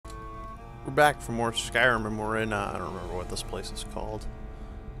We're back for more Skyrim, and we're in, I don't remember what this place is called.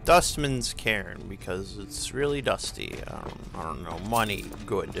 Dustman's Cairn, because it's really dusty. I don't know. Money.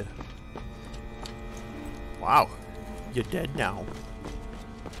 Good. Wow. You're dead now.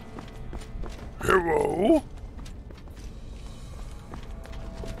 Hello?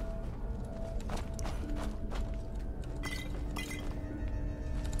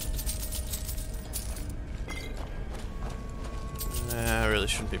 I really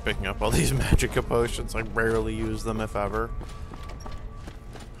shouldn't be picking up all these magica potions. I rarely use them, if ever.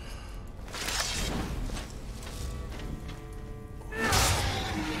 Who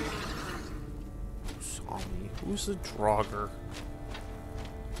saw me? Who's the Draugr?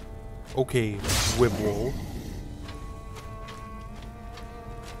 Okay, Wibble.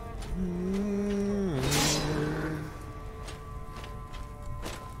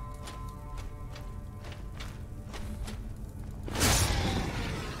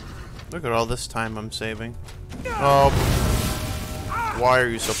 Look at all this time I'm saving. Oh. Why are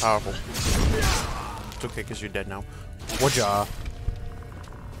you so powerful? It's okay, because you're dead now. Wajah.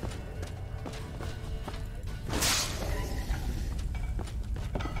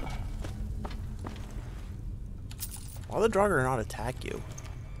 Why the Draugr not attack you?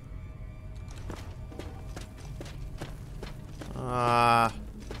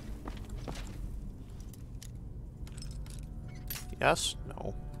 Yes?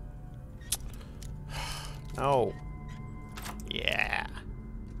 No. No. Yeah.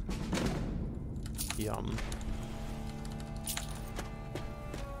 Yum.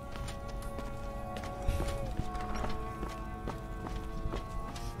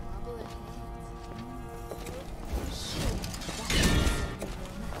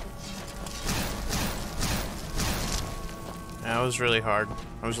 That was really hard.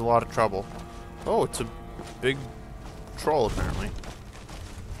 That was a lot of trouble. Oh, it's a big troll, apparently.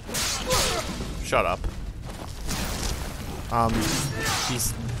 Shut up. I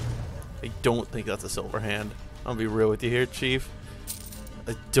don't think that's a silver hand. I'll be real with you here, Chief.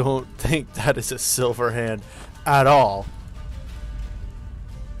 I don't think that is a silver hand at all.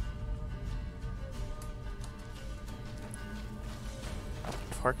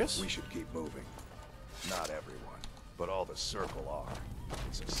 Farkas? We should keep moving. Not everyone, but all the circle are.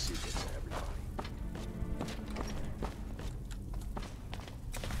 It's a secret to everybody.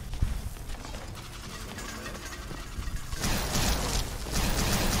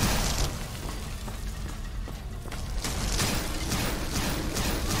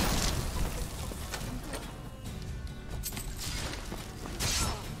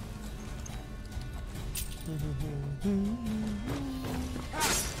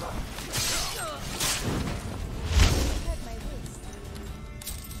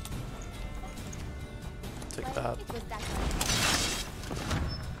 Take that.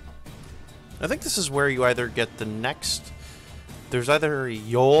 I think this is where you either get the next... There's either a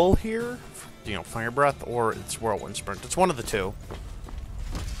Yol here, you know, Fire Breath, or it's Whirlwind Sprint. It's one of the two.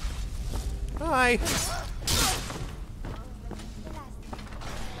 Hi!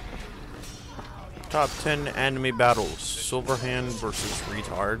 Top 10 enemy battles. Silverhand versus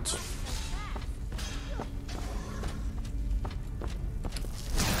retards.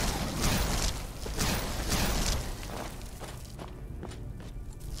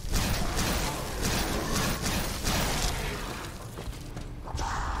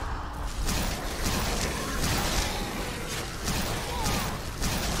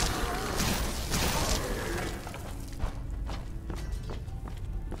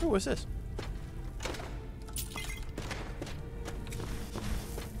 Ooh, what's this?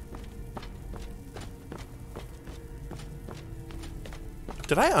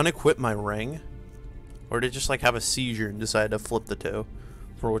 Did I unequip my ring? Or did it just like have a seizure and decide to flip the two?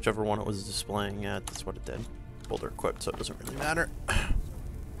 For whichever one it was displaying at, that's what it did. Well, they're equipped, so it doesn't really matter.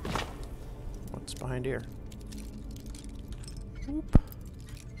 What's behind here? Whoop.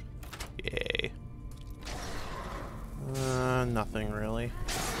 Yay. Nothing really.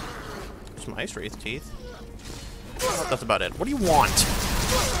 Some ice wraith teeth. Oh, that's about it. What do you want?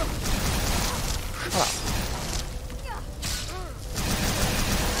 Shut up.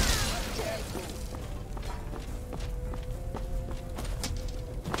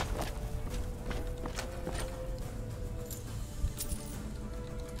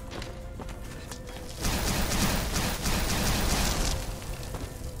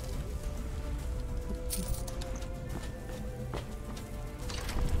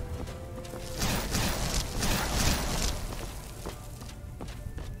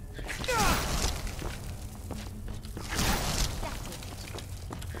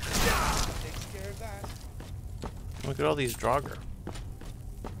 Look at all these Draugr.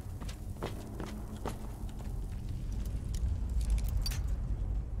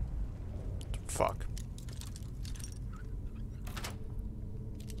 Fuck.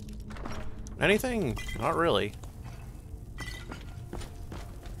 Anything? Not really.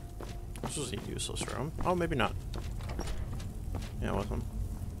 This was a useless room. Oh, maybe not. Yeah, with him.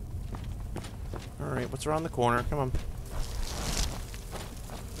 Alright, what's around the corner? Come on.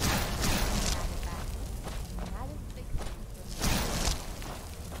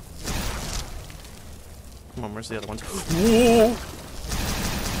 Come on, where's the other ones? Whoa!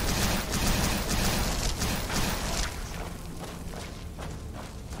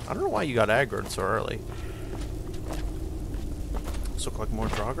 I don't know why you got aggroed so early. This look like more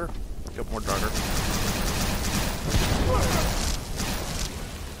Draugr? Yep, more Draugr.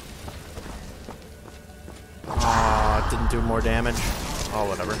 Ah, it didn't do more damage. Oh,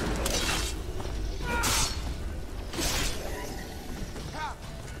 whatever.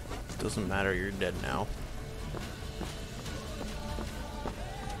 Doesn't matter, you're dead now.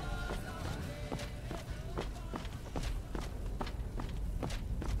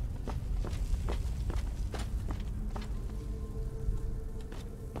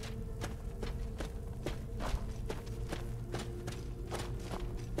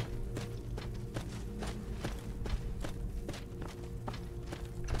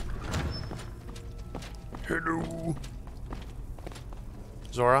 Hello.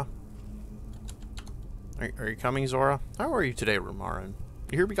 Zora? Are you coming, Zora? How are you today, Rumarin?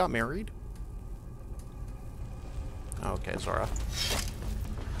 You hear we got married? Okay, Zora.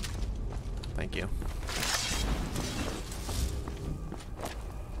 Thank you.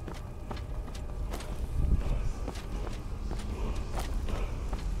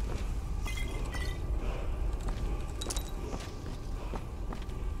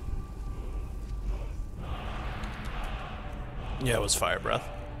 Yeah, it was fire breath.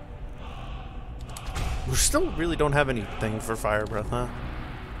 We still really don't have anything for fire breath, huh?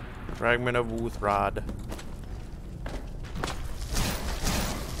 Fragment of Wooth Rod.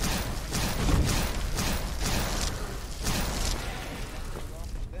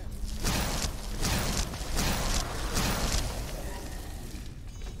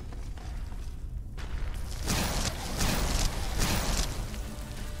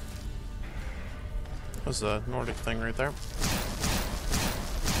 That's the Nordic thing right there.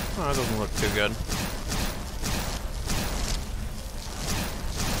 Oh, that doesn't look too good.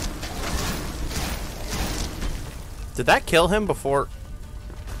 Did that kill him before?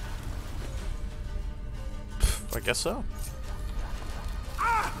 I guess so.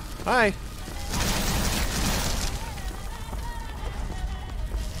 Hi.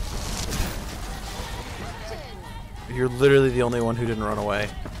 You're literally the only one who didn't run away.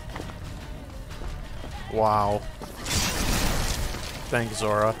 Wow. Thanks,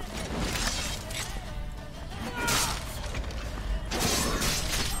 Zora.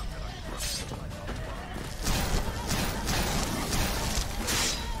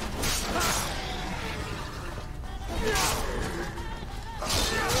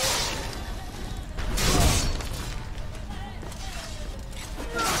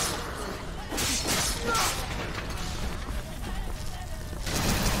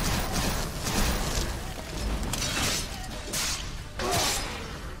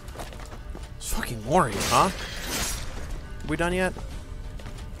 Warrior, huh? We done yet?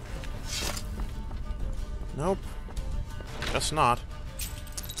 Nope. Guess not.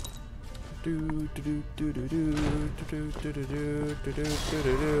 Do do do do do do do do do do do do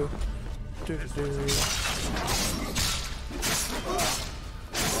do do do do.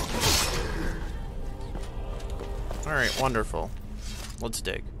 All right, wonderful. Let's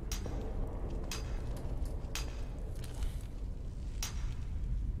dig.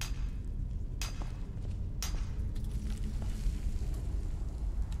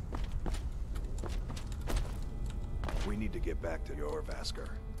 We need to get back to your Vasker.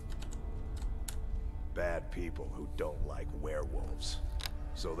 Bad people who don't like werewolves.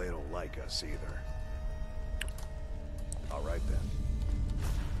 So they don't like us either. All right then.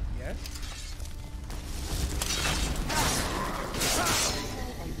 Yes?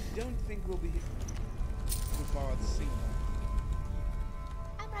 I don't think we'll be too far at sea.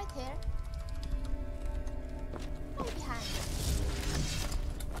 I'm right here. Right behind.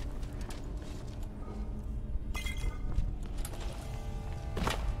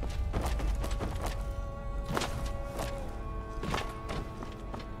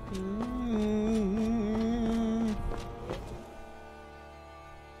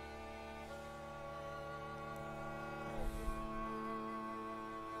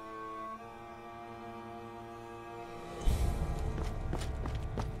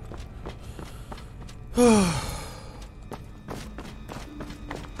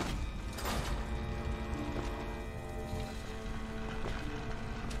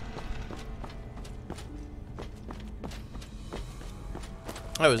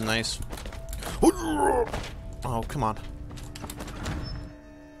 That was nice. Oh, come on.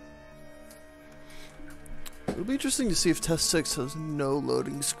 It'll be interesting to see if Test 6 has no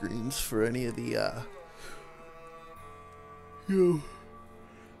loading screens for any of the,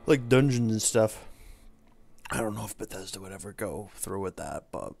 like dungeons and stuff. I don't know if Bethesda would ever go through with that,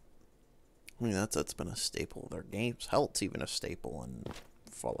 but I mean, that's been a staple of their games. Hell, it's even a staple in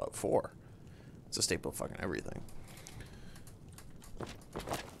Fallout 4. It's a staple of fucking everything.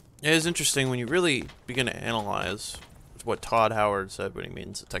 It is interesting when you really begin to analyze what Todd Howard said when he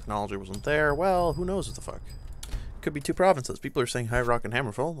means the technology wasn't there. Well, who knows what the fuck? Could be two provinces. People are saying High Rock and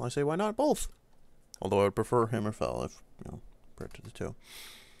Hammerfell. I say, why not both? Although I would prefer Hammerfell if, compared to the two.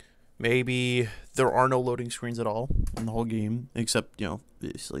 Maybe there are no loading screens at all in the whole game, except,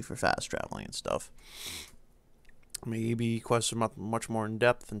 obviously for fast traveling and stuff. Maybe quests are much more in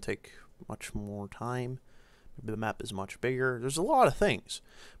depth and take much more time. Maybe the map is much bigger. There's a lot of things.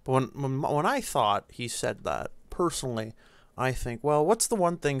 But when I thought he said that, personally, I think, well, what's the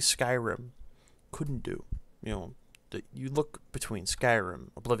one thing Skyrim couldn't do? That you look between Skyrim,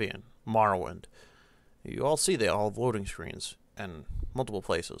 Oblivion, Morrowind. You all see they all have loading screens and multiple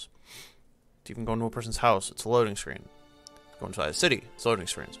places. To even go into a person's house, it's a loading screen. Go inside a city, it's loading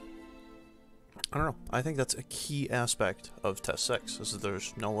screens. I don't know. I think that's a key aspect of Test 6, is that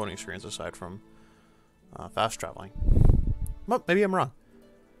there's no loading screens aside from fast traveling. Well, maybe I'm wrong.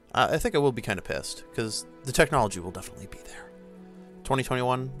 I think I will be kind of pissed, because the technology will definitely be there.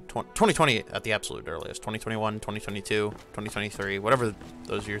 2020 at the absolute earliest. 2021, 2022, 2023, whatever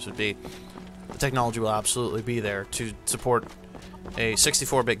those years would be. The technology will absolutely be there to support a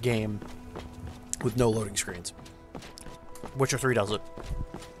 64-bit game with no loading screens. Witcher 3 does it.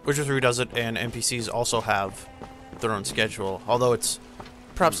 Witcher 3 does it, and NPCs also have their own schedule. Although it's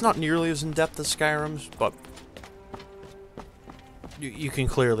perhaps not nearly as in-depth as Skyrim's, but you can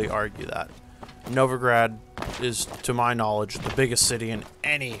clearly argue that. Novigrad is, to my knowledge, the biggest city in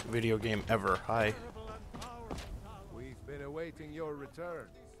any video game ever. We've been awaiting your return.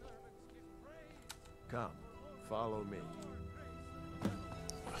 Come, follow me.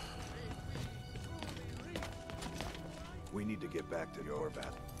 We need to get back to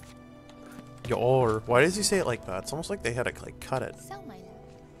Yorbat. Yor. Why does he say it like that? It's almost like they had to cut it. So, my love,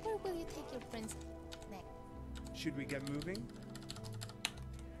 where will you take your prince next? Should we get moving?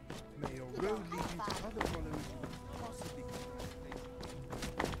 May your We road don't lead have you far. to other hollows you possibly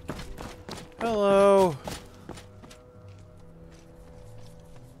could. Hello.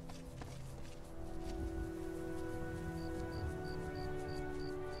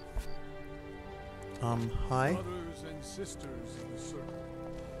 Hi. Brothers and sisters in the circle,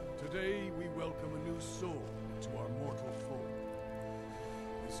 today we welcome a new soul to our mortal fold.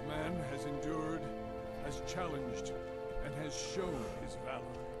 This man has endured, has challenged, and has shown his valor.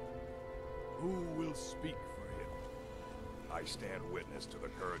 Who will speak for him? I stand witness to the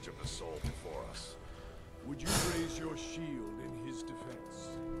courage of the soul before us. Would you raise your shield in his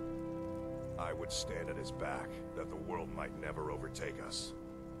defense? I would stand at his back, that the world might never overtake us.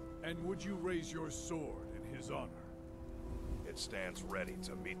 And would you raise your sword in his honor? It stands ready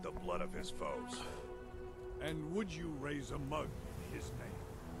to meet the blood of his foes. And would you raise a mug in his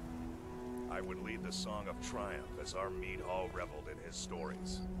name? I would lead the song of triumph as our mead hall reveled in his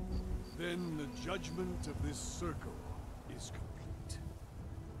stories. Then the judgment of this circle is complete.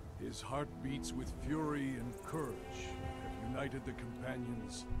 His heart beats with fury and courage have united the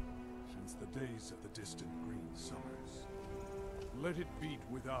companions since the days of the distant green summers. Let it beat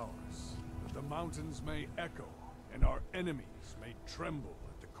with ours, that the mountains may echo and our enemies may tremble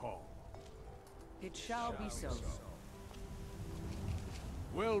at the call. It shall be so.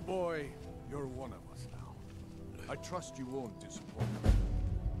 Well, boy, you're one of us now. I trust you won't disappoint.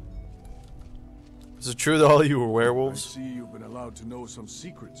 Is it true that all you were I werewolves? see you've been allowed to know some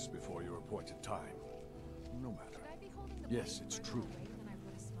secrets before your appointed time. No matter. Yes, it's true.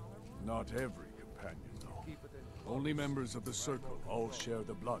 Not every companion, though. Only members of the Circle all share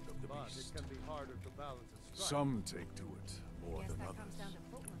the blood of the beast. Some take to it more than others.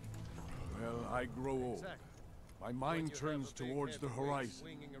 Well, I grow old. My mind turns towards the horizon,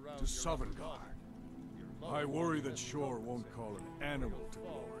 to Sovngarde. I worry that Shor won't call an animal to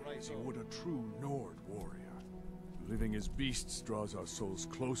glory as he would a true Nord warrior. Living as beasts draws our souls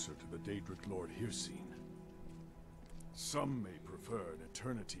closer to the Daedric Lord Hircine. Some may prefer an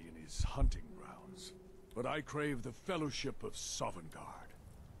eternity in his hunting grounds, but I crave the fellowship of Sovngarde.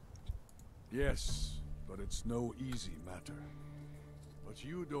 Yes, but it's no easy matter. But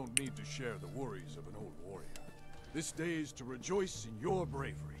you don't need to share the worries of an old warrior. This day is to rejoice in your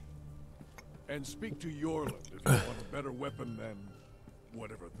bravery. And speak to Yorland if you want a better weapon than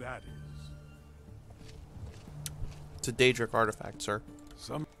whatever that is. It's a Daedric artifact, sir.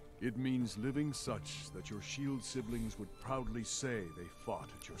 It means living such that your shield siblings would proudly say they fought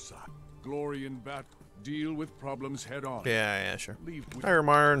at your side. Glory in battle. Deal with problems head on. Yeah, sure. Leave with Hi,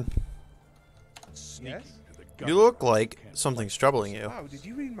 Romarn. sneaking Yes? to the guns You look where like can't something's fight. troubling you. Wow, did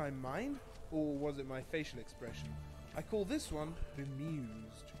you read my mind? Or was it my facial expression? I call this one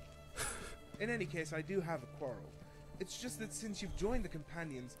bemused. In any case, I do have a quarrel. It's just that since you've joined the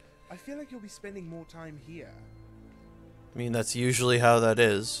Companions, I feel like you'll be spending more time here. I mean, that's usually how that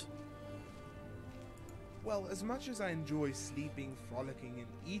is. Well, as much as I enjoy sleeping, frolicking, and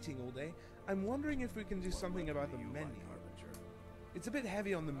eating all day, I'm wondering if we can do something about the menu. It's a bit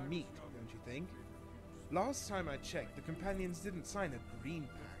heavy on the meat, don't you think? Last time I checked, the Companions didn't sign a green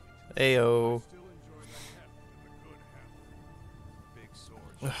pact. Ayo. Still enjoy the heft and the good heft. Big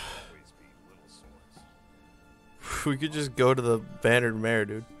swords should always be little swords. We could just go to the Bannered Mare,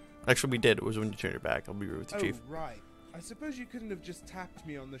 dude. Actually, we did. It was when you turned your back. I'll be rude with the Oh, chief. right. I suppose you couldn't have just tapped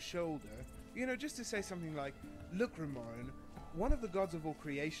me on the shoulder. You know, just to say something like, "Look, Ramoran, one of the gods of all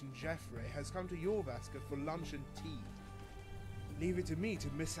creation, Jeffrey, has come to Yorvaska for lunch and tea. Leave it to me to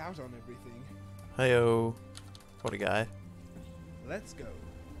miss out on everything. Heyo. What a guy. Let's go."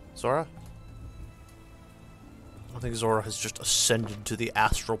 Zora? I think Zora has just ascended to the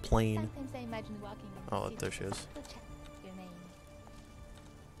astral plane. Sometimes I imagine walking in the Oh, city there she is. to chat your name.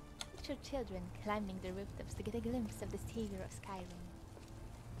 Picture children climbing the rooftops to get a glimpse of the savior of Skyrim.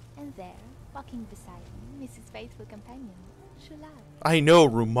 And there, walking beside me, Mrs. Faithful Companion, Shulad. I know,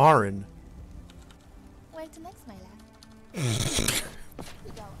 Rumarin. Where to next, my lad?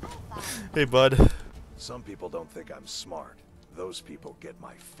 We go Alpha. Hey, bud. Some people don't think I'm smart. Those people get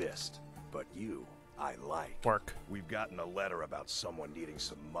my fist. But you, I like. Work. We've gotten a letter about someone needing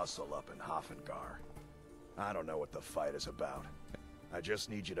some muscle up in Hoffengar. I don't know what the fight is about. I just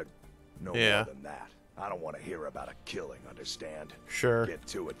need you to know Yeah. more than that. I don't want to hear about a killing, understand? Sure. Get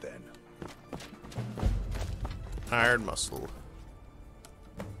to it then. Iron muscle.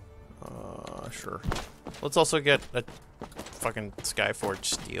 Sure. Let's also get a fucking Skyforge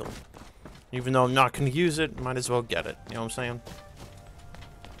steel. Even though I'm not gonna use it, might as well get it. You know what I'm saying?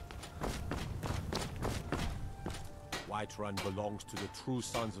 Whiterun belongs to the true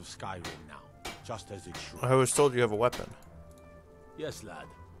sons of Skyrim now, just as it should. I was told you have a weapon. Yes, lad.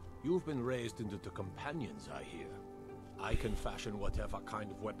 You've been raised into the companions, I hear. I can fashion whatever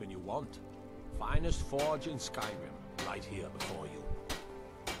kind of weapon you want. Finest forge in Skyrim, right here before you.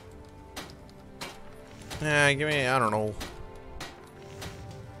 Yeah, give me, I don't know.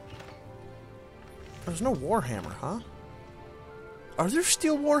 There's no Warhammer, huh? Are there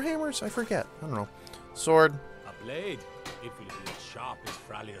steel Warhammers? I forget. I don't know. Sword. A blade, it will be as sharp as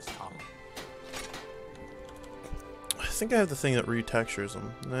Fralia's tongue. I think I have the thing that retextures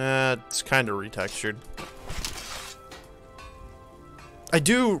them. Nah, it's kind of retextured.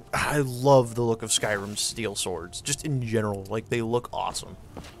 I love the look of Skyrim's steel swords, just in general. Like, they look awesome.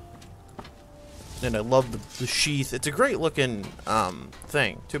 And I love the sheath. It's a great looking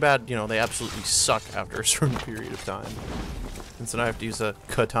thing. Too bad, you know, they absolutely suck after a certain period of time. And so now I have to use a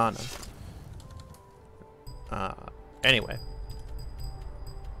katana. Anyway.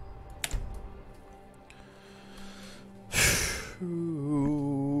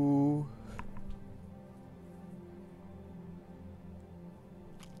 Ooh.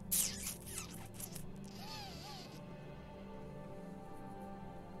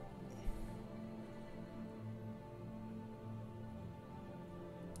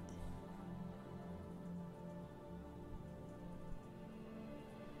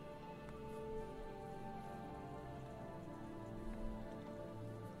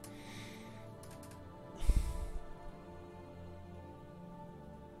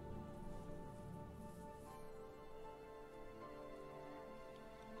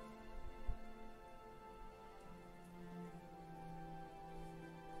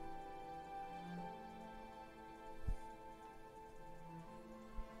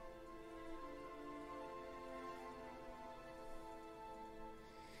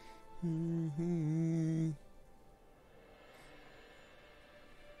 Mm-hmm.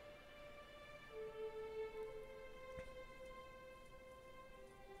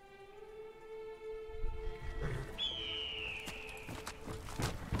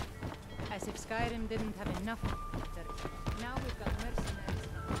 As if Skyrim didn't have enough. Now we've got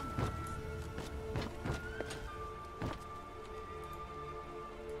mercenaries.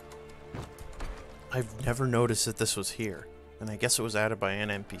 I've never noticed that this was here, and I guess it was added by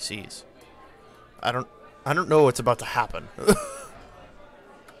NPCs. I don't know what's about to happen.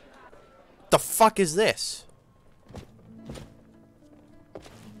 The fuck is this?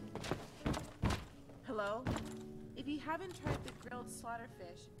 Hello? If you haven't tried the grilled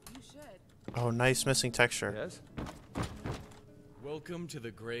slaughterfish, you should. Oh, nice missing texture. Yes? Welcome to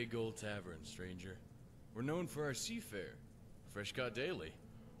the Grey Gull Tavern, stranger. We're known for our seafare. Fresh caught daily.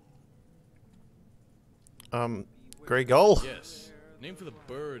 Grey Gull? Yes, named for the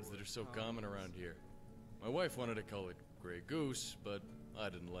birds that are so common around here. My wife wanted to call it Grey Goose, but I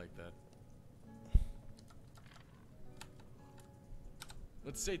didn't like that.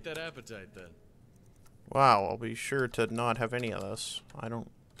 Let's sate that appetite, then. Wow, I'll be sure to not have any of this.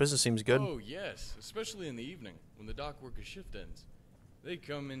 Business seems good. Oh, yes, especially in the evening, when the dock workers' shift ends. They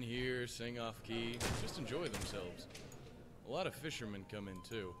come in here, sing off-key, just enjoy themselves. A lot of fishermen come in,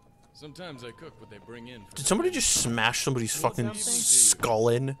 too. Sometimes I cook what they bring in. Did somebody just smash somebody's fucking skull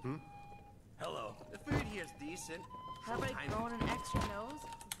in? Hello. The food here's decent. Have I grown an extra nose?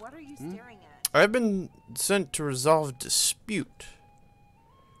 What are you staring at? I've been sent to resolve dispute.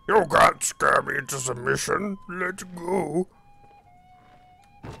 You can't scare me into submission. Let's go.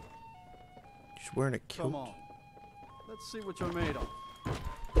 She's wearing a kilt. Come on. Let's see what you're made of.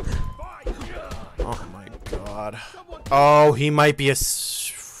 Oh my god. Oh, he might be a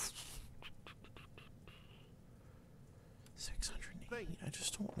 680. I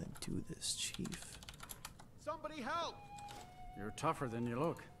just don't want to do this, Chief. Somebody help! You're tougher than you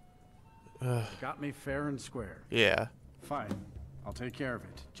look. You got me fair and square. Yeah. Fine. I'll take care of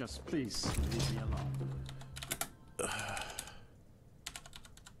it. Just please leave me alone.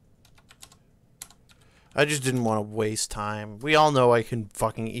 I just didn't want to waste time. We all know I can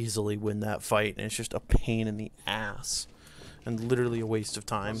fucking easily win that fight, and it's just a pain in the ass. And literally a waste of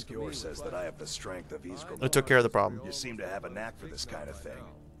time. Skewer says that I have the strength of Ysgrim. I took care of the problem. You seem to have a knack for this kind of thing.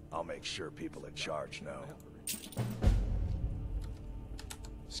 I'll make sure people in charge know.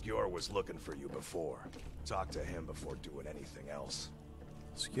 Skewer was looking for you before. Talk to him before doing anything else.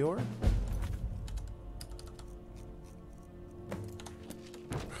 Skewer?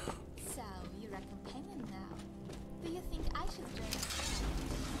 So, you're a companion now. Do you think I should join us?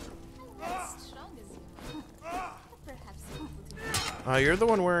 I'm not as strong as you. But perhaps you're able to. You're the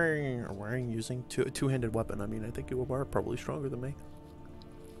one using two-handed weapon. I mean, I think you are probably stronger than me.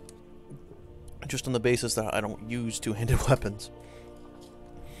 Just on the basis that I don't use two-handed weapons.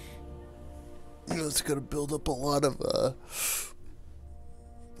 You know, it's gonna build up a lot of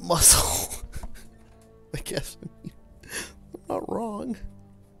muscle. I guess. I'm not wrong.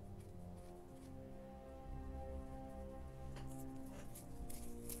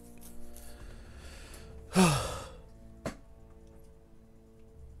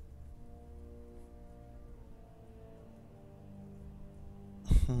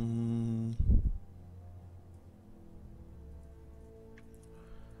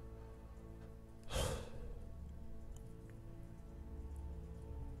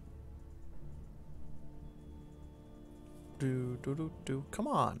 Do. Come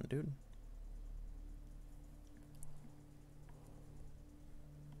on, dude.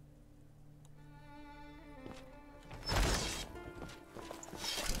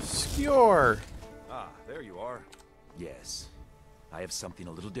 Skewer! Ah, there you are. Yes. I have something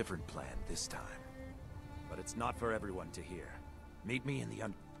a little different planned this time. But it's not for everyone to hear. Meet me in the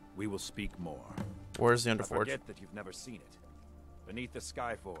We will speak more. Where's the I Underforge? forget that you've never seen it. Beneath the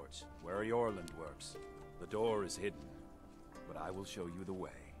Skyforge, where Yorland works. The door is hidden. But I will show you the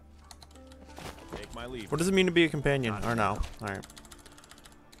way. Take my leave. What does it mean to be a companion? Or no? Alright.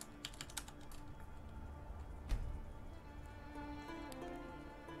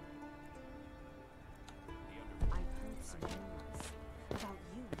 I've heard some rumors about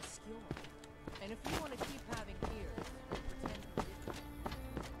you and Skewer. And if you want to keep having ears, pretend you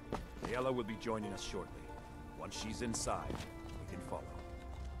didn't. Ayala will be joining us shortly. Once she's inside, we can follow.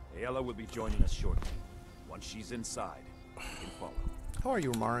 Ayala will be joining us shortly. Once she's inside, we can follow. How are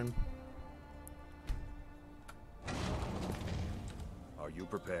you, Marin? Are you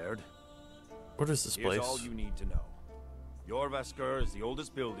prepared? What is this Here's place? all you need to know. Jorvaskr is the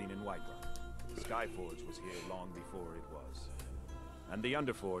oldest building in Whiterun. The Skyforge was here long before it was. And the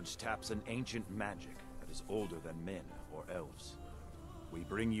Underforge taps an ancient magic that is older than men or elves. We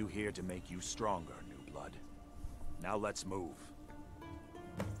bring you here to make you stronger, new blood. Now let's move.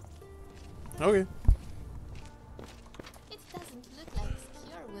 Okay. It doesn't look like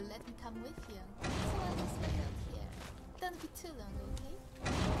Skewer will let me come with you. So I'll just wait out here. Don't be too long, okay?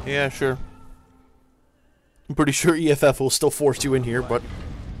 Yeah, sure. I'm pretty sure EFF will still force you in here, but...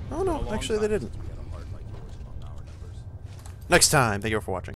 Oh no, actually they didn't. Next time, thank you all for watching.